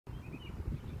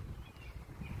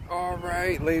All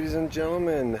right, ladies and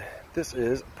gentlemen, this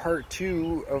is part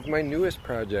 2 of my newest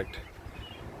project,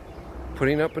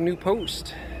 putting up a new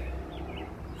post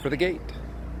for the gate.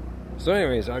 So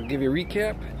anyways, I'll give you a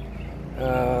recap.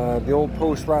 The old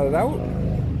post rotted out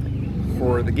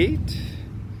for the gate.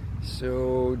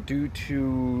 So due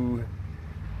to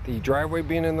the driveway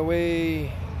being in the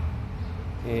way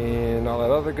and all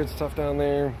that other good stuff down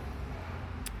there,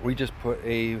 we just put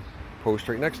a post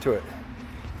right next to it.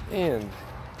 And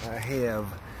I have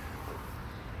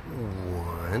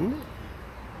 1,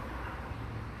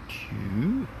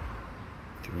 2,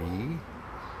 3,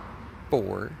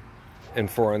 4, and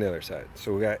 4 on the other side.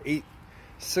 So we got 8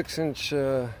 6-inch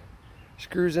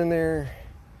screws in there.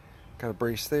 Got a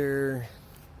brace there.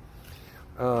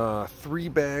 3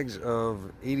 bags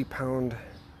of 80-pound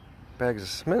bags of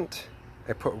cement.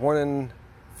 I put one in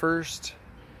first.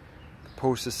 The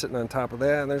post is sitting on top of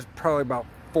that, and there's probably about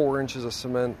 4 inches of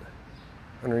cement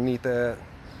underneath that.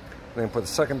 And then put the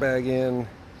second bag in,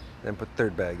 then put the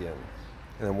third bag in, and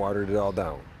then watered it all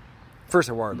down. First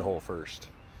I watered the hole first,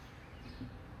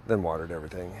 then watered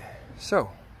everything. So,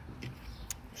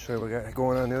 show you what we got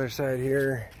going on the other side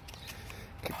here.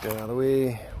 Keep that out of the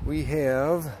way. We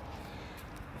have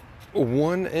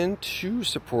 1 and 2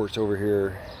 supports over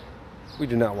here. We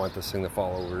do not want this thing to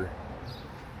fall over.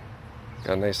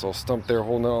 Got a nice little stump there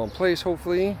holding it all in place,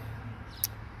 hopefully.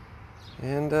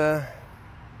 And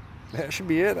that should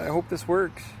be it. I hope this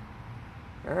works.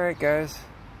 Alright guys,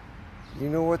 you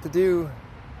know what to do.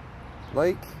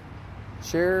 Like,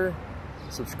 share,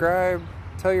 subscribe,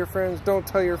 tell your friends, don't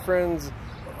tell your friends.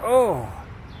 Oh,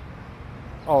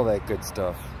 all that good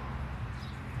stuff.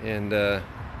 And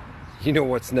you know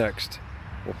what's next.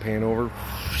 We'll pan over.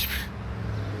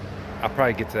 I'll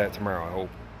probably get to that tomorrow, I hope.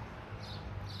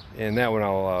 And that one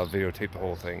I'll videotape the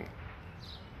whole thing.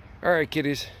 Alright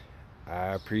kitties,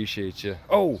 I appreciate you.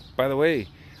 Oh, by the way,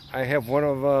 I have one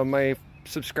of my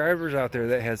subscribers out there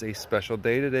that has a special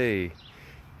day today.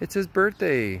 It's his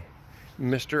birthday.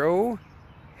 Mr. O,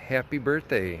 happy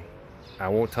birthday. I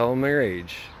won't tell him your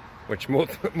age, which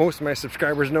most of my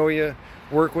subscribers know you,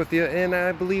 work with you, and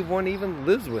I believe one even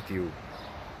lives with you.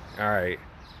 Alright,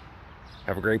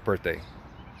 have a great birthday.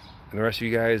 And the rest of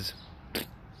you guys,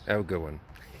 have a good one.